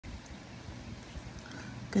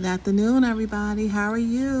Good afternoon, everybody. How are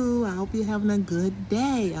you? I hope you're having a good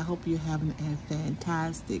day. I hope you're having a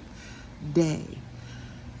fantastic day.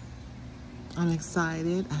 I'm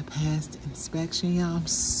excited. I passed inspection, y'all. I'm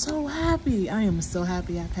so happy. I am so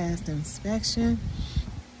happy I passed the inspection.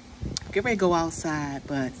 Get ready to go outside,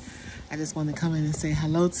 but I just want to come in and say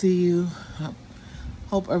hello to you.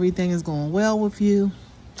 Hope everything is going well with you.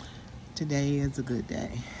 Today is a good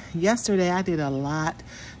day. Yesterday I did a lot.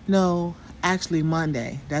 No, actually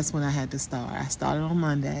Monday. That's when I had to start. I started on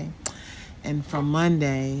Monday. And from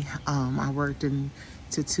Monday, I worked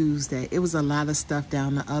into Tuesday. It was a lot of stuff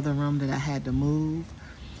down the other room that I had to move.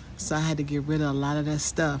 So I had to get rid of a lot of that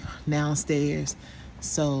stuff downstairs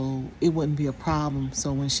so it wouldn't be a problem.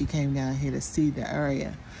 So when she came down here to see the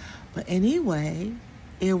area. But anyway,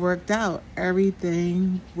 it worked out.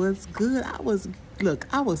 Everything was good. I was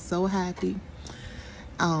so happy.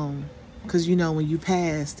 Because, when you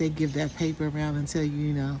pass, they give that paper around and tell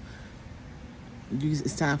you,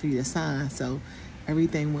 it's time for you to sign. So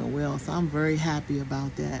everything went well. So I'm very happy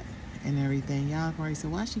about that and everything. Y'all probably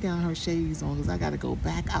said, why she got her shades on? Because I got to go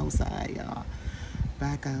back outside, y'all.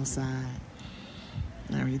 Back outside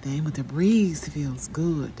and everything. But the breeze feels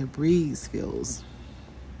good. The breeze feels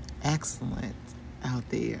excellent out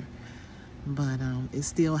there. But it's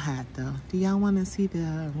still hot though. Do y'all want to see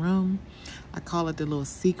the room? I call it the little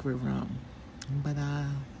secret room. But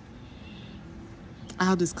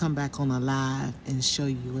I'll just come back on a live and show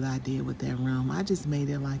you what I did with that room. I just made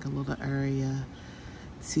it like a little area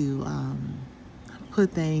to put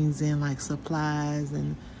things in, like supplies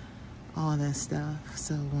and all that stuff.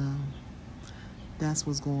 So that's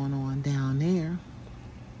what's going on down there.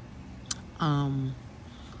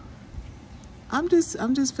 I'm just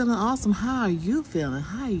feeling awesome. How are you feeling?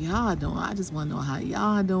 How y'all doing? I just want to know how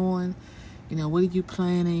y'all doing. What are you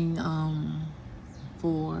planning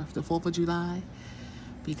for the 4th of July?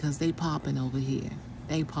 Because they popping over here.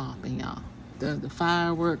 They popping, y'all. The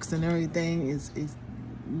fireworks and everything is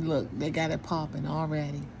look, they got it popping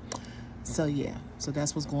already. So yeah, so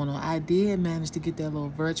that's what's going on. I did manage to get that little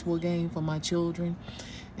virtual game for my children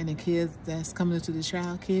and the kids that's coming into the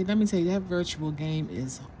child kid. Let me tell you, that virtual game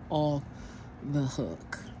is off the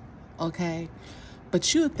hook, okay?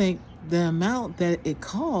 But you would think the amount that it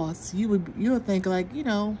costs, you would think like,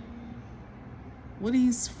 what are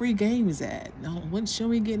these free games at? No,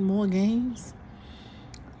 shouldn't we get more games?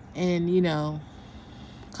 And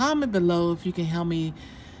comment below if you can help me,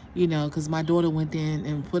 because my daughter went in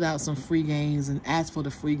and put out some free games and asked for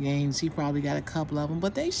the free games. She probably got a couple of them,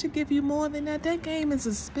 but they should give you more than that. That game is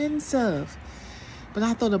expensive. But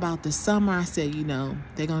I thought about the summer. I said, they're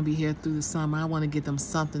going to be here through the summer. I want to get them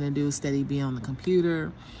something to do, steady be on the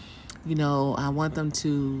computer. I want them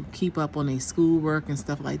to keep up on their schoolwork and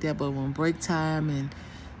stuff like that. But when break time and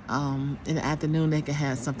in the afternoon, they can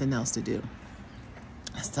have something else to do.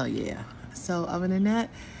 So, yeah. So, other than that,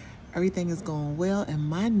 everything is going well in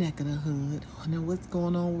my neck of the hood. And then what's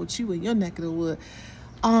going on with you in your neck of the wood?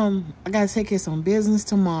 I got to take care of some business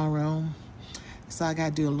tomorrow. So I got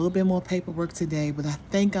to do a little bit more paperwork today, but I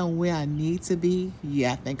think I'm where I need to be.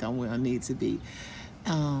 Yeah, I think I'm where I need to be.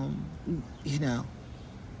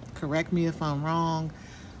 Correct me if I'm wrong,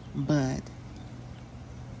 but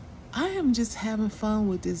I am just having fun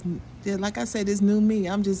with this. Like I said, this new me.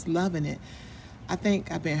 I'm just loving it. I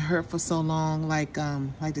think I've been hurt for so long. Like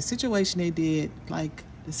the situation they did, like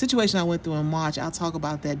the situation I went through in March. I'll talk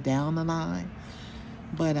about that down the line.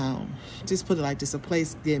 But just put it like this, a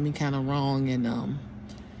place did me kind of wrong, and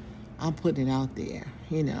I'm putting it out there.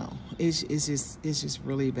 It's just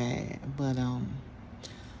really bad. But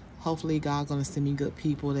hopefully God gonna send me good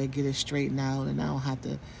people that get it straightened out, and I don't have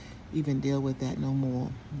to even deal with that no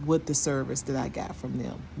more with the service that I got from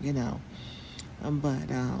them.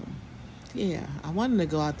 Yeah, I wanted to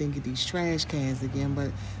go out there and get these trash cans again,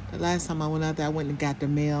 but the last time I went out there, I went and got the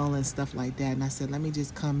mail and stuff like that, and I said, let me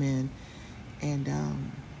just come in and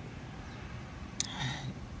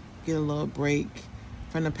get a little break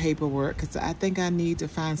from the paperwork, because I think I need to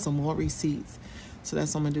find some more receipts. So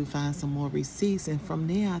that's what I'm going to do, find some more receipts. And from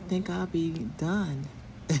there, I think I'll be done.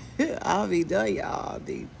 I'll be done, y'all. I'll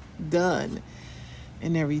be done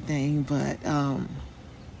and everything. But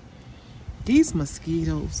these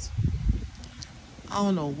mosquitoes, I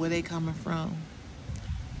don't know where they coming from.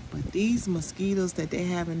 But these mosquitoes that they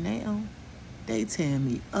having now, they tear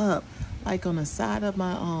me up. Like on the side of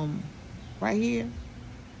my, right here,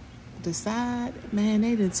 the side, man,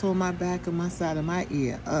 they done tore my back of my side of my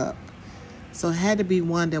ear up. So it had to be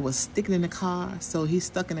one that was sticking in the car. So he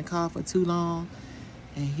stuck in the car for too long,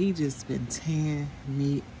 and he just been tearing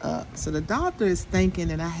me up. So the doctor is thinking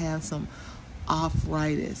that I have some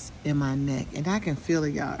arthritis in my neck, and I can feel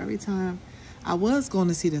it, y'all. Every time I was going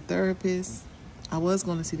to see the therapist,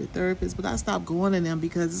 but I stopped going to them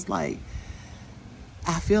because it's like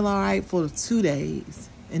I feel all right for 2 days,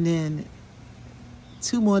 and then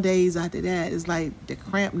 2 more days after that, it's like the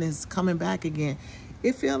crampness coming back again.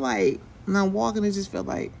 It feel like when I'm walking, it just feel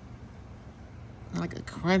like a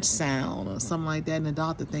crunch sound or something like that, and the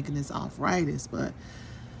doctor thinking it's arthritis, but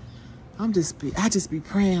I just be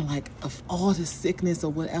praying, like, of all the sickness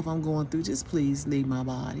or whatever I'm going through, just please leave my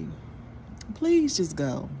body. Please just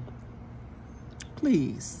go.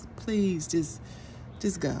 Please just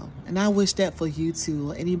go. And I wish that for you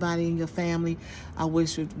too, or anybody in your family. I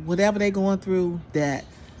wish whatever they're going through, that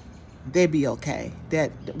they be okay.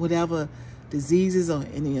 That whatever diseases or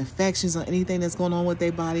any infections or anything that's going on with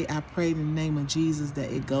their body, I pray in the name of Jesus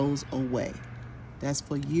that it goes away. That's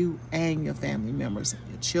for you and your family members,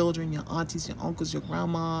 your children, your aunties, your uncles, your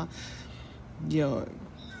grandma, your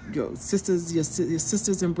sisters, your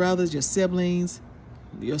sisters and brothers, your siblings,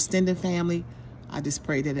 your extended family. I just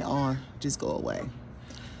pray that it all just go away.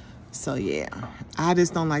 So yeah, I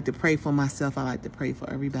just don't like to pray for myself. I like to pray for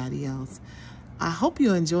everybody else. I hope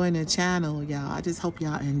you're enjoying the channel, y'all. I just hope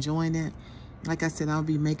y'all enjoying it. Like I said, I'll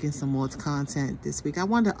be making some more content this week. I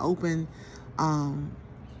wanted to open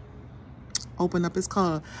up, it's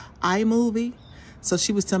called iMovie. So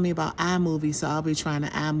she was telling me about iMovie, so I'll be trying the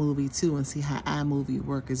iMovie too and see how iMovie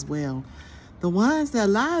work as well. The lives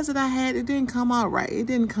that I had, it didn't come out right. It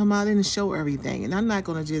didn't show everything. And I'm not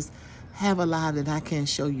going to just have a live that I can't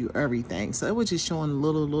show you everything. So it was just showing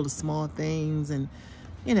little small things, and,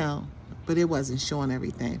 you know, but it wasn't showing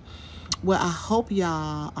everything. Well, I hope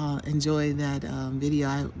y'all enjoyed that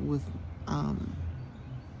video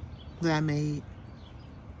that I made.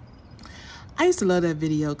 I used to love that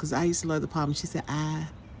video because I used to love the problem. She said, I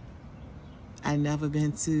never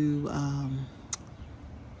been to,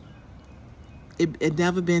 it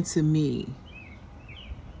never been to me.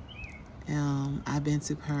 I've been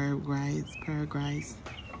to paradise.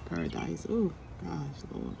 Oh, gosh,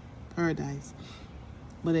 Lord. Paradise.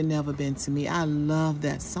 But it never been to me. I love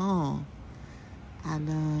that song. I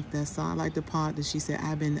like the part that she said,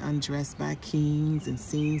 I've been undressed by kings and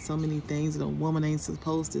seen so many things that a woman ain't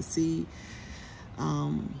supposed to see.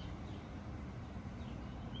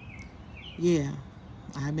 Yeah,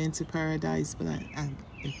 I've been to paradise, but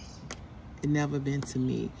it never been to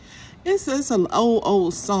me. It's an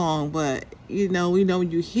old song, but you know,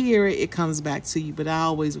 when you hear it, it comes back to you. But I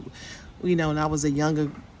always, you know, when I was a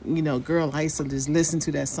younger, girl, I used to just listen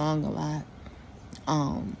to that song a lot.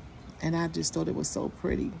 And I just thought it was so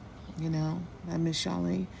pretty, I miss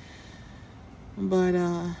Charlene. But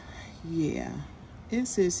yeah,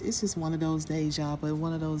 it's just one of those days, y'all. But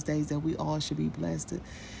one of those days that we all should be blessed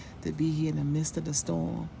to be here in the midst of the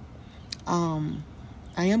storm.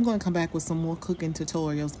 I am going to come back with some more cooking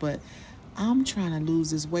tutorials, but I'm trying to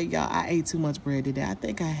lose this weight, y'all. I ate too much bread today. I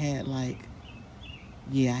think I had I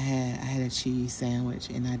had a cheese sandwich,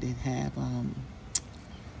 and I did have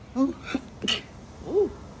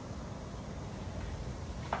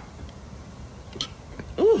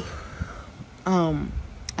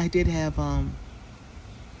I did have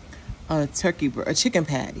a chicken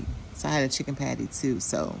patty. So I had a chicken patty too.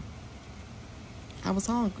 So I was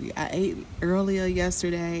hungry. I ate earlier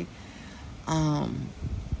yesterday. I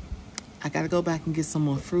got to go back and get some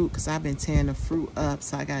more fruit because I've been tearing the fruit up.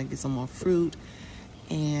 So I got to get some more fruit.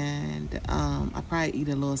 And I probably eat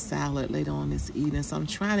a little salad later on this evening. So I'm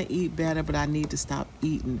trying to eat better, but I need to stop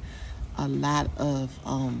eating a lot of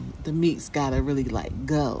the meat's got to really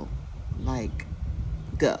go.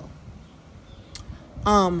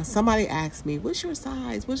 Somebody asked me, what's your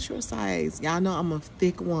size? Y'all know I'm a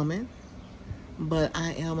thick woman, but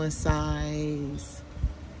I am a size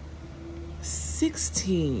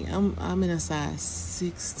 16. I'm in a size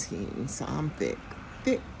 16, so I'm thick.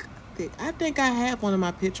 I think I have one of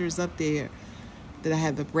my pictures up there that I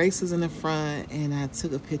have the braces in the front, and I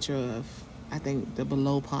took a picture of, I think, the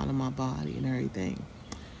below part of my body and everything,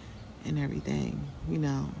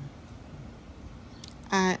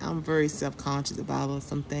 I'm very self-conscious about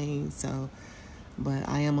some things, but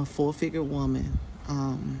I am a full-figure woman.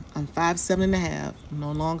 I'm 5'7.5",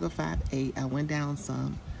 no longer 5'8". I went down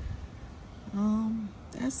some.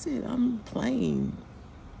 That's it. I'm plain.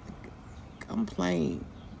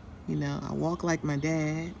 I walk like my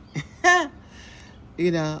dad. I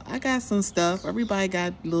got some stuff. Everybody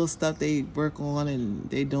got little stuff they work on and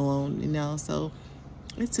they doing, so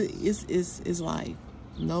it's life.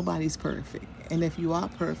 Nobody's perfect. And if you are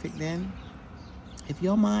perfect, then if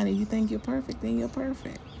you're mine and you think you're perfect, then you're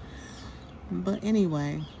perfect. But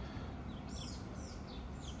anyway,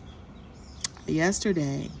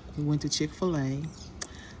 yesterday we went to Chick-fil-A.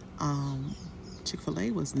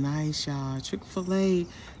 Chick-fil-A was nice, y'all. Chick-fil-A,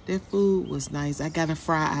 their food was nice. I got a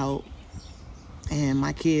fry out, and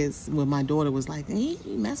my kids, well, my daughter was like, hey,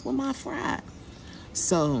 you mess with my fry.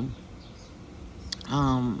 So,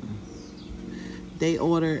 they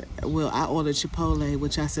ordered, well, I ordered Chipotle,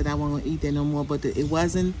 which I said I wasn't gonna eat that no more, but it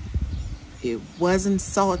wasn't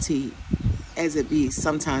salty as it be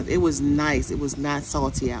sometimes. It was nice. It was not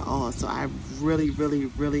salty at all. So I really, really,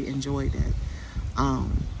 really enjoyed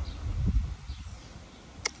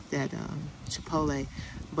that Chipotle.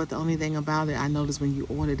 But the only thing about it, I noticed when you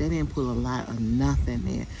order, they didn't put a lot of nothing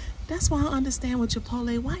there. That's why I understand with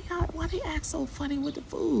Chipotle, why they act so funny with the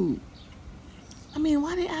food. I mean,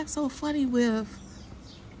 why they act so funny with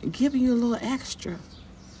giving you a little extra?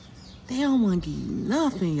 They don't want to give you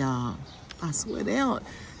nothing, y'all. I swear, they don't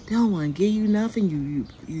want to give you nothing.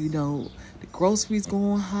 You know, the groceries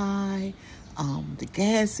going high. The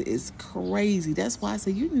gas is crazy. That's why I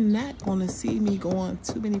say you're not going to see me going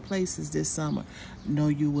too many places this summer. No,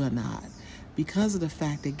 you will not. Because of the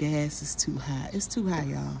fact that gas is too high. It's too high,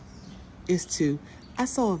 y'all. It's too. I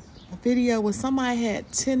saw a video where somebody had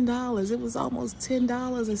 $10. It was almost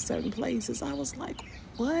 $10 in certain places. I was like,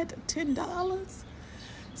 what? $10?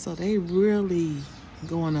 So they really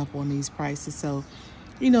going up on these prices. So,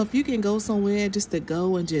 you know, if you can go somewhere just to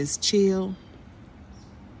go and just chill,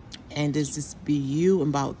 and just be you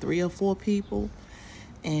and about 3 or 4 people,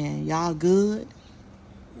 and y'all good,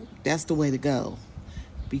 that's the way to go.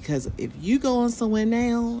 Because if you going somewhere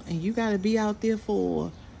now and you got to be out there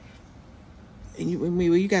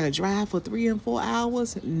you got to drive for 3 and 4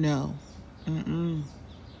 hours, no.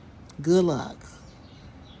 Good luck.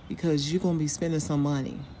 Because you're going to be spending some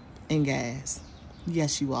money in gas.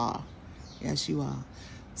 Yes, you are. Yes, you are.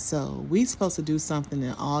 So we supposed to do something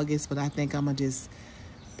in August, but I think I'm going to just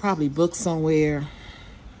probably book somewhere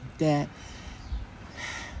that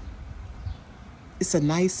it's a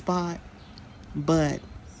nice spot, but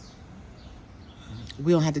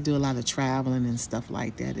we don't have to do a lot of traveling and stuff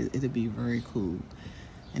like that. It'll be very cool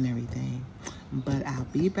and everything. But I'll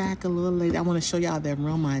be back a little later. I want to show y'all that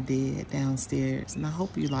room I did downstairs, and I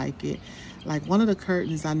hope you like it. Like, one of the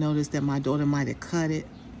curtains, I noticed that my daughter might have cut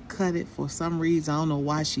it for some reason. I don't know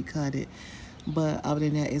why she cut it. But other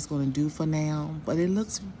than that, it's going to do for now. But it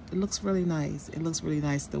looks really nice. It looks really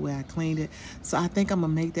nice the way I cleaned it. So I think I'm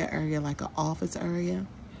going to make that area like an office area.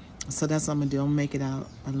 So that's what I'm going to do. I'm going to make it out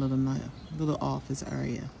a little office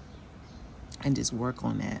area. And just work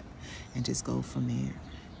on that. And just go from there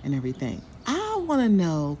and everything. I want to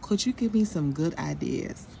know, could you give me some good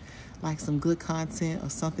ideas? Like some good content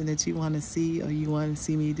or something that you want to see or you want to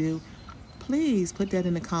see me do? Please put that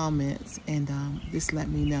in the comments and just let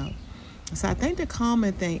me know. So I think the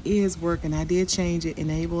comment thing is working. I did change it,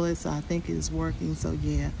 enable it, so I think it is working. So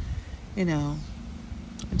yeah, you know,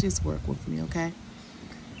 just work with me, okay?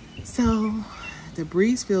 So the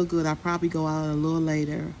breeze feel good. I'll probably go out a little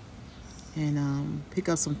later and pick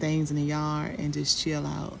up some things in the yard and just chill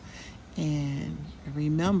out. And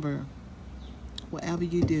remember, whatever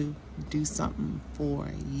you do, do something for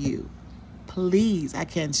you. Please, I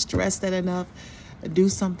can't stress that enough. Do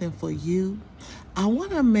something for you. I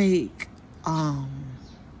want to make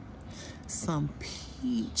some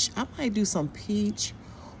peach. I might do some peach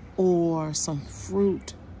or some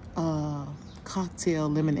fruit cocktail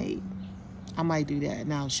lemonade. I might do that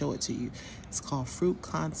and I'll show it to you. It's called fruit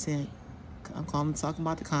content. I'm talking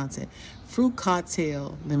about the content. Fruit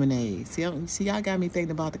cocktail lemonade. See, y'all got me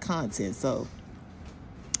thinking about the content, so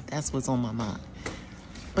that's what's on my mind.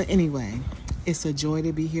 But anyway, it's a joy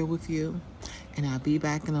to be here with you. And I'll be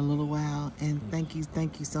back in a little while. And thank you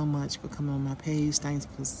so much for coming on my page. Thanks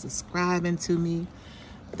for subscribing to me.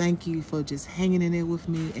 Thank you for just hanging in there with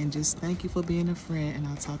me. And just thank you for being a friend. And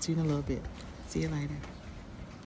I'll talk to you in a little bit. See you later.